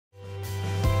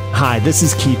Hi, this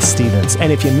is Keith Stevens,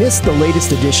 and if you missed the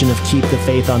latest edition of Keep the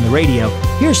Faith on the radio,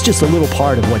 here's just a little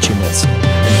part of what you missed.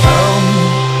 Oh,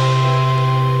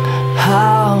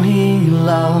 how he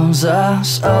loves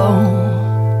us,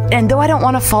 oh. And though I don't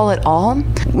want to fall at all,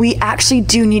 we actually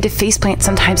do need to faceplant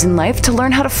sometimes in life to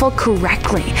learn how to fall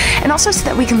correctly. And also so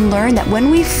that we can learn that when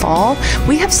we fall,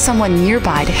 we have someone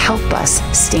nearby to help us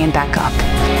stand back up.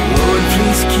 Lord,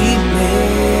 please keep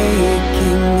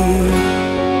making me.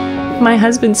 My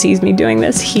husband sees me doing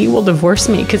this, he will divorce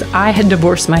me because I had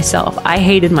divorced myself. I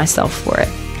hated myself for it.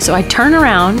 So I turn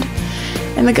around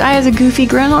and the guy has a goofy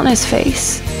grin on his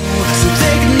face. So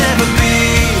they can never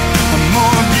be a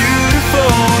more beautiful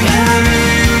you.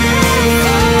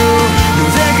 No,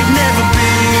 there could never be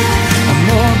a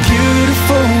more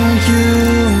beautiful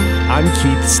you. I'm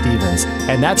Keith Stevens,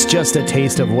 and that's just a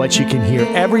taste of what you can hear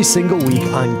every single week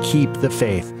on Keep the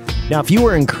Faith. Now, if you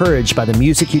were encouraged by the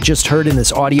music you just heard in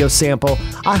this audio sample,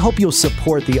 I hope you'll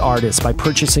support the artists by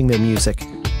purchasing their music.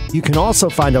 You can also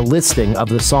find a listing of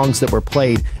the songs that were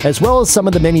played, as well as some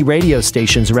of the many radio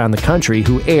stations around the country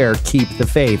who air Keep the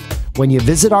Faith, when you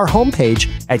visit our homepage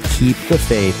at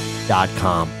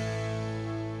KeepTheFaith.com.